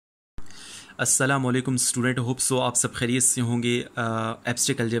अस्सलाम वालेकुम student, hope so आप सब खैरियत से होंगे।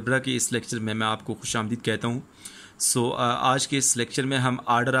 एब्स्ट्रैक्ट अलजेब्रा के इस लेक्चर में मैं आपको खुशामदीद कहता हूँ। आज के इस लेक्चर में हम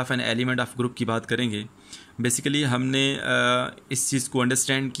order of an element of group की बात करेंगे। बेसिकली हमने इस चीज़ को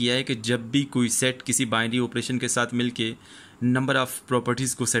अंडरस्टैंड किया है कि जब भी कोई सेट किसी बाइनरी ऑपरेशन के साथ मिलके नंबर ऑफ़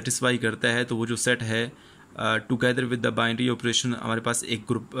प्रॉपर्टीज़ को सेटिस्फाई करता है तो वो जो सेट है together with the binary operation हमारे पास एक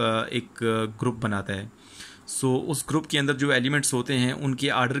ग्रुप बनाता है। उस ग्रुप के अंदर जो एलिमेंट्स होते हैं उनके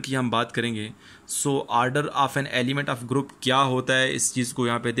आर्डर की हम बात करेंगे। Order of an element of group क्या होता है, इस चीज़ को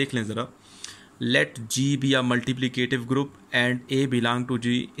यहाँ पे देख लें ज़रा। Late G be a multiplicative group and A belong to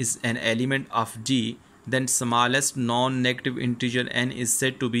ji is an element of ji, then smallest non-negative integer n is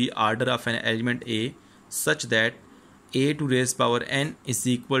said to be order of an element a such that a to raise power n is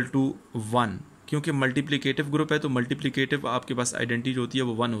equal to 1। क्योंकि multiplicative group है तो multiplicative आपके पास identity जो होती है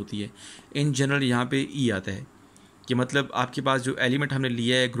वो 1 होती है। इन जनरल यहाँ पे ई आता है कि मतलब आपके पास जो एलिमेंट हमने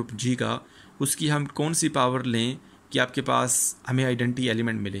लिया है ग्रुप जी का, उसकी हम कौन सी पावर लें कि आपके पास हमें आइडेंटिटी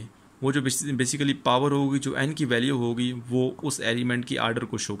एलिमेंट मिले। वो जो बेसिकली पावर होगी, जो n की वैल्यू होगी, वो उस एलिमेंट की आर्डर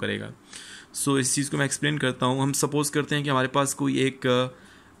को शो करेगा। इस चीज़ को मैं एक्सप्लेन करता हूँ। हम सपोज़ करते हैं कि हमारे पास कोई एक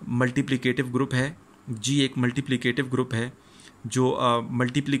मल्टीप्लिकेटिव ग्रुप है, जी एक मल्टीप्लिकेटिव ग्रुप है जो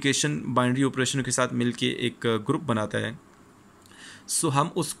मल्टीप्लिकेशन बाइनरी ऑपरेशन के साथ मिलके एक ग्रुप बनाता है।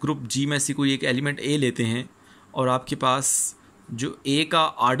 हम उस ग्रुप जी में से कोई एक एलिमेंट ए लेते हैं और आपके पास जो ए का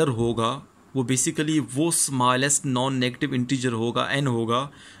आर्डर होगा वो बेसिकली वो स्मॉलेस्ट नॉन नेगेटिव इंटीजर होगा, n होगा,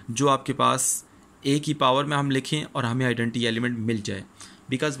 जो आपके पास ए की पावर में हम लिखें और हमें आइडेंटिटी एलिमेंट मिल जाए।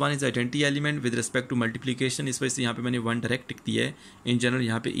 Because one is identity element with respect to multiplication, इस वजह से यहाँ पे मैंने 1 डायरेक्ट टिक दिया है। इन जनरल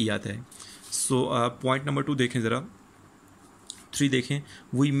यहाँ पे ई आता है। पॉइंट नंबर 2 देखें ज़रा, 3 देखें।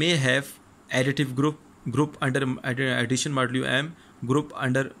 We may have additive group under addition modulo M, group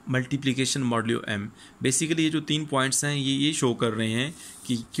under multiplication modulo M. Basically ये जो 3 पॉइंट्स हैं ये शो कर रहे हैं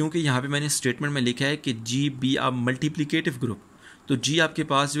कि क्योंकि यहाँ पे मैंने स्टेटमेंट में लिखा है कि जी बी आ मल्टीप्लिकेटिव ग्रुप, तो जी आपके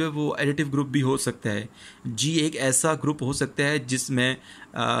पास जो है वो एडिटिव ग्रुप भी हो सकता है। जी एक ऐसा ग्रुप हो सकता है जिसमें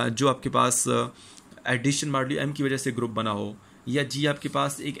जो आपके पास एडिशन मॉड्यूलो एम की वजह से ग्रुप बना हो, या जी आपके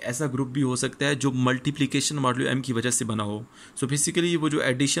पास एक ऐसा ग्रुप भी हो सकता है जो मल्टीप्लिकेशन मॉड्यूलो एम की वजह से बना हो। बेसिकली वो जो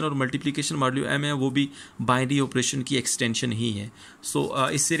एडिशन और मल्टीप्लिकेशन मॉड्यूलो एम है वो भी बाइनरी ऑपरेशन की एक्सटेंशन ही है।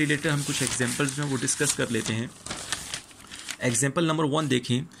 इससे रिलेटेड हम कुछ एग्जांपल्स जो हैं वो डिस्कस कर लेते हैं। एग्जांपल नंबर 1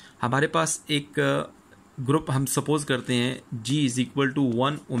 देखें। हमारे पास एक ग्रुप हम सपोज करते हैं जी is equal to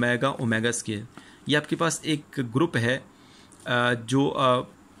 1 omega omega square. ये आपके पास एक ग्रुप है जो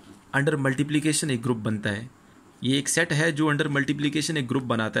अंडर मल्टीप्लिकेशन एक ग्रुप बनता है। ये एक सेट है जो अंडर मल्टीप्लिकेशन एक ग्रुप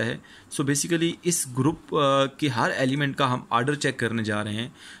बनाता है। बेसिकली इस ग्रुप के हर एलिमेंट का हम आर्डर चेक करने जा रहे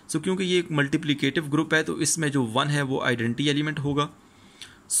हैं। क्योंकि ये एक मल्टीप्लिकेटिव ग्रुप है तो इसमें जो 1 है वो आइडेंटिटी एलिमेंट होगा।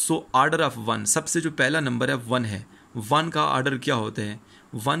 आर्डर ऑफ 1, सबसे जो पहला नंबर है 1 है। 1 का आर्डर क्या होता है?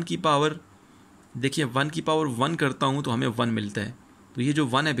 1 की पावर, देखिए 1 की पावर 1 करता हूँ तो हमें 1 मिलता है। तो ये जो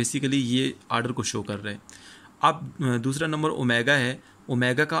 1 है बेसिकली ये आर्डर को शो कर रहा है। अब दूसरा नंबर ओमेगा है।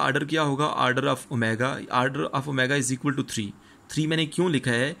 ओमेगा का आर्डर क्या होगा? Order of omega is equal to 3। मैंने क्यों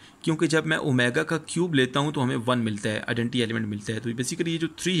लिखा है? क्योंकि जब मैं ओमेगा का क्यूब लेता हूँ तो हमें 1 मिलता है, आइडेंटिटी एलिमेंट मिलता है। तो बेसिकली ये जो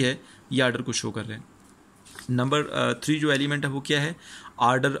 3 है ये आर्डर को शो कर रहा है। नंबर 3 जो एलिमेंट है वो क्या है?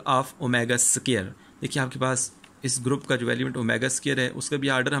 Order of omega square. देखिए आपके पास इस ग्रुप का जो एलिमेंट ओमेगा स्क्वायर है उसका भी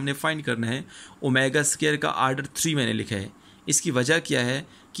आर्डर हमने फाइंड करना है। ओमेगा स्क्वायर का आर्डर 3 मैंने लिखा है। इसकी वजह क्या है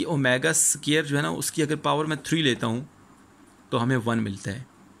कि ओमेगा स्क्वायर जो है ना उसकी अगर पावर मैं 3 लेता हूँ तो हमें 1 मिलता है।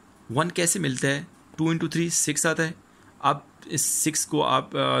 1 कैसे मिलता है? 2 इंटू 3 6 आता है। अब इस 6 को आप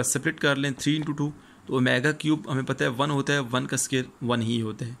सेपरेट कर लें 3 इंटू 2, तो ओमेगा क्यूब हमें पता है 1 होता है, 1 का स्क्वायर 1 ही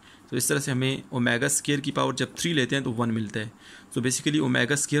होता है। तो इस तरह से हमें ओमेगा स्क्वायर की पावर जब 3 लेते हैं तो 1 मिलता है। बेसिकली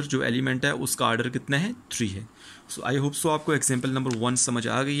ओमेगा स्क्वायर जो एलिमेंट है उसका आर्डर कितना है? 3 है। आई होप सो आपको एग्जांपल नंबर 1 समझ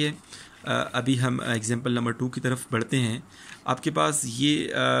आ गई है। अभी हम एग्जांपल नंबर 2 की तरफ बढ़ते हैं। आपके पास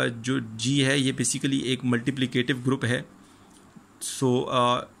ये जो जी है ये बेसिकली एक मल्टीप्लिकेटिव ग्रुप है।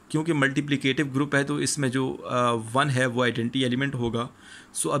 क्योंकि मल्टीप्लिकेटिव ग्रुप है तो इसमें जो 1 है वो आइडेंटिटी एलिमेंट होगा।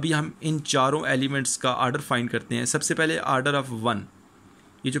 अभी हम इन चारों एलिमेंट्स का आर्डर फाइंड करते हैं। सबसे पहले आर्डर ऑफ 1,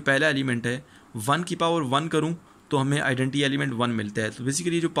 ये जो पहला एलिमेंट है 1 की पावर 1 करूं तो हमें आइडेंटिटी एलिमेंट 1 मिलता है। तो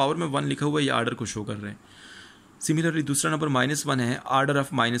बेसिकली जो पावर में 1 लिखा हुआ है ये आर्डर को शो कर रहे हैं। सिमिलरली दूसरा नंबर -1 है, आर्डर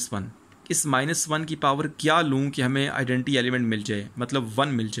ऑफ -1। इस -1 की पावर क्या लूँ कि हमें आइडेंटिटी एलिमेंट मिल जाए, मतलब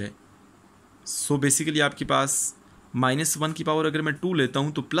 1 मिल जाए। बेसिकली आपके पास -1 की पावर अगर मैं 2 लेता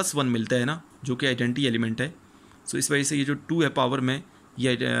हूँ तो +1 मिलता है ना, जो कि आइडेंटिटी एलिमेंट है। इस वजह से ये जो 2 है पावर में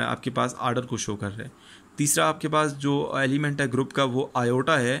ये आपके पास आर्डर को शो कर रहा है। तीसरा आपके पास जो एलिमेंट है ग्रुप का वो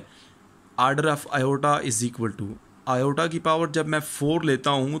आयोटा है। Order of iota is equal to, iota की पावर जब मैं 4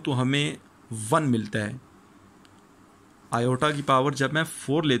 लेता हूँ तो हमें 1 मिलता है। आयोटा की पावर जब मैं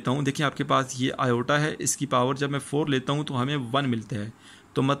 4 लेता हूँ, देखिए आपके पास ये आयोटा है, इसकी पावर जब मैं 4 लेता हूँ तो हमें 1 मिलता है।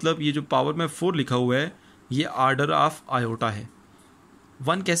 तो मतलब ये जो पावर में 4 लिखा हुआ है ये आर्डर ऑफ आयोटा है।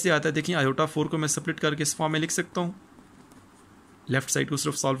 1 कैसे आता है, देखिए आयोटा 4 को मैं स्प्लिट करके इस फॉर्म में लिख सकता हूँ। लेफ्ट साइड को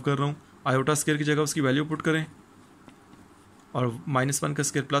सिर्फ सॉल्व कर रहा हूँ, आयोटा स्क्वायर की जगह उसकी वैल्यू पुट करें और -1 का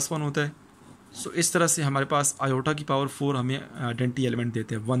स्क्वायर +1 होता है। सो इस तरह से हमारे पास आयोटा की पावर 4 हमें आइडेंटिटी एलिमेंट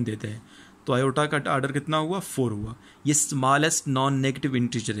देते हैं, 1 देते हैं। तो आयोटा का आर्डर कितना हुआ, 4 हुआ। ये स्मॉलेस्ट नॉन नेगेटिव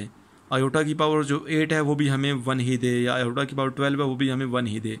इंटीजर है। आयोटा की पावर जो 8 है वो भी हमें 1 ही दे, या आयोटा की पावर 12 है वो भी हमें 1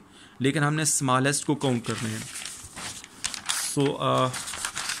 ही दे, लेकिन हमने स्मॉलेस्ट को काउंट करना है। सो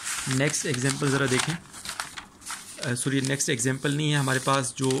नेक्स्ट एग्जांपल ज़रा देखें। सॉरी नेक्स्ट एग्जांपल नहीं है हमारे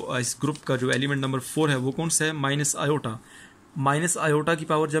पास। जो इस ग्रुप का जो एलिमेंट नंबर 4 है वो कौन सा है, माइनस आयोटा। माइनस आयोटा की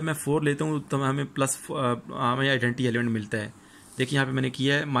पावर जब मैं 4 लेता हूँ तो हमें हमें आइडेंटिटी एलिमेंट मिलता है। देखिए यहाँ पे मैंने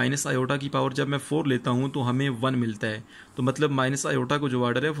किया है, माइनस आयोटा की पावर जब मैं 4 लेता हूँ तो हमें 1 मिलता है। तो मतलब माइनस आयोटा को जो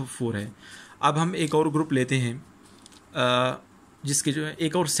ऑर्डर है वो 4 है। अब हम एक और ग्रुप लेते हैं, जिसके जो है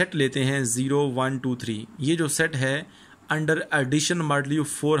एक और सेट लेते हैं 0 1 2 3। ये जो सेट है अंडर एडिशन मॉडल्यू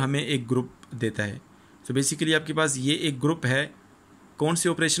 4 हमें एक ग्रुप देता है। तो बेसिकली आपके पास ये एक ग्रुप है कौन से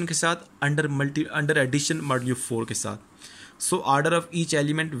ऑपरेशन के साथ, अंडर एडिशन मॉडल्यू 4 के साथ। सो order of each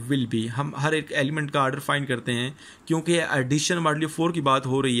element will be, हम हर एक एलिमेंट का आर्डर फाइंड करते हैं क्योंकि एडिशन मॉडल्यू 4 की बात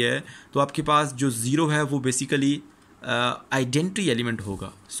हो रही है। तो आपके पास जो 0 है वो बेसिकली आइडेंटिटी एलिमेंट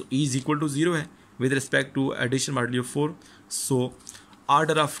होगा। सो ई इज इक्वल टू 0 है with respect to addition मॉडल्यू 4। So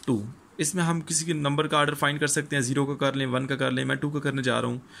order of 2, इसमें हम किसी के नंबर का आर्डर फाइंड कर सकते हैं। 0 का कर लें, 1 का कर लें, मैं 2 का करने जा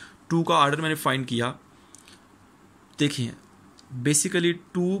रहा हूँ। 2 का आर्डर मैंने फाइंड किया। देखिए basically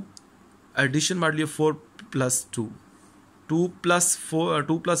 2 addition मॉडल्यू 4 plus 2, 2 plus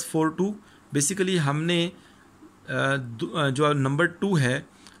 4 2। Basically हमने जो नंबर 2 है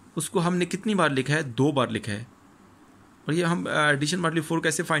उसको हमने कितनी बार लिखा है, 2 बार लिखा है। और ये हम एडिशन मॉडल्यू 4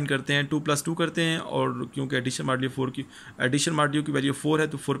 कैसे फाइंड करते हैं, 2 + 2 करते हैं, और क्योंकि एडिशन मॉडल्यू की वैल्यू 4 है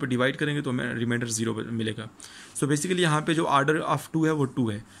तो 4 पे डिवाइड करेंगे तो हमें रिमाइंडर 0 मिलेगा। सो बेसिकली यहाँ पे जो आर्डर ऑफ 2 है वो 2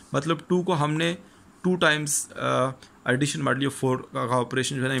 है, मतलब 2 को हमने 2 टाइम्स एडिशन मॉडल्यू 4 का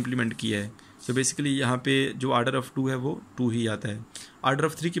ऑपरेशन जो है ना इम्प्लीमेंट किया है। सो बेसिकली यहाँ पे जो आर्डर ऑफ 2 है वो 2 ही आता है। आर्डर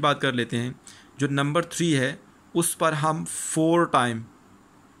ऑफ 3 की बात कर लेते हैं। जो नंबर 3 है उस पर हम 4 टाइम,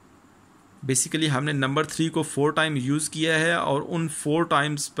 बेसिकली हमने नंबर 3 को 4 टाइम यूज़ किया है और उन 4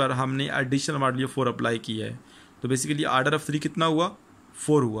 टाइम्स पर हमने एडिशनल मॉडल्यू 4 अप्लाई किया है। तो बेसिकली आर्डर ऑफ 3 कितना हुआ,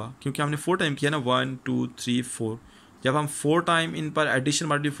 4 हुआ, क्योंकि हमने 4 टाइम किया ना, 1 2 3 4। जब हम 4 टाइम इन पर एडिशन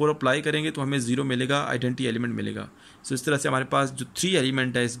मॉडल्यू 4 अप्लाई करेंगे तो हमें 0 मिलेगा, आइडेंटिटी एलिमेंट मिलेगा। सो इस तरह से हमारे पास जो 3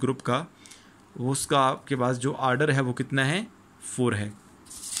 एलिमेंट है इस ग्रुप का, वो उसका आपके पास जो आर्डर है वो कितना है, 4 है।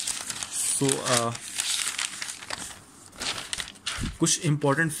 सो कुछ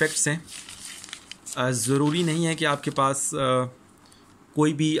इम्पॉर्टेंट फैक्ट्स हैं। ज़रूरी नहीं है कि आपके पास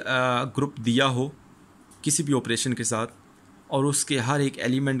कोई भी ग्रुप दिया हो किसी भी ऑपरेशन के साथ और उसके हर एक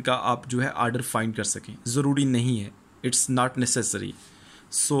एलिमेंट का आप जो है आर्डर फाइंड कर सकें, ज़रूरी नहीं है, इट्स नॉट नेसेसरी।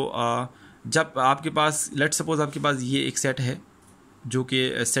 सो जब आपके पास लेट्स सपोज आपके पास ये एक सेट है जो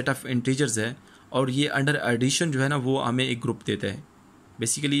कि सेट ऑफ इंटीजर्स है और ये अंडर एडिशन जो है ना वो हमें एक ग्रुप देता है।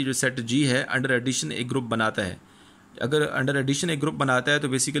 बेसिकली जो सेट जी है अंडर एडिशन एक ग्रुप बनाता है। अगर अंडर एडिशन एक ग्रुप बनाता है तो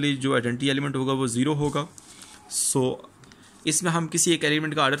बेसिकली जो आइडेंटिटी एलिमेंट होगा वो 0 होगा। सो इसमें हम किसी एक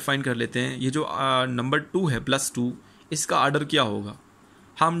एलिमेंट का आर्डर फाइंड कर लेते हैं। ये जो नंबर 2 है +2, इसका आर्डर क्या होगा,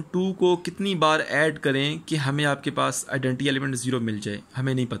 हम 2 को कितनी बार ऐड करें कि हमें आपके पास आइडेंटिटी एलिमेंट 0 मिल जाए,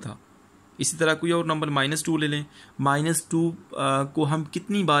 हमें नहीं पता। इसी तरह कोई और नंबर -2 ले लें, -2 को हम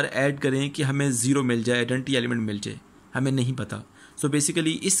कितनी बार ऐड करें कि हमें 0 मिल जाए, आइडेंटिटी एलिमेंट मिल जाए, हमें नहीं पता। सो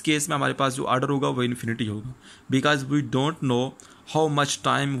बेसिकली इस केस में हमारे पास जो आर्डर होगा वो इन्फिनिटी होगा, because we don't know how much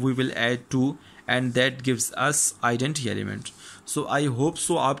time we will add to and that gives us identity element. So I hope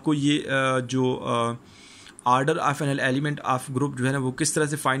so आपको ये जो order of an element of group जो है ना वो किस तरह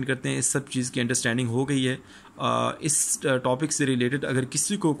से फाइंड करते हैं, इस सब चीज़ की अंडरस्टैंडिंग हो गई है। इस टॉपिक से रिलेटेड अगर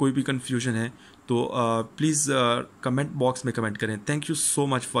किसी को कोई भी कन्फ्यूजन है तो प्लीज़ कमेंट बॉक्स में कमेंट करें। Thank you so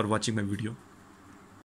much for watching my video.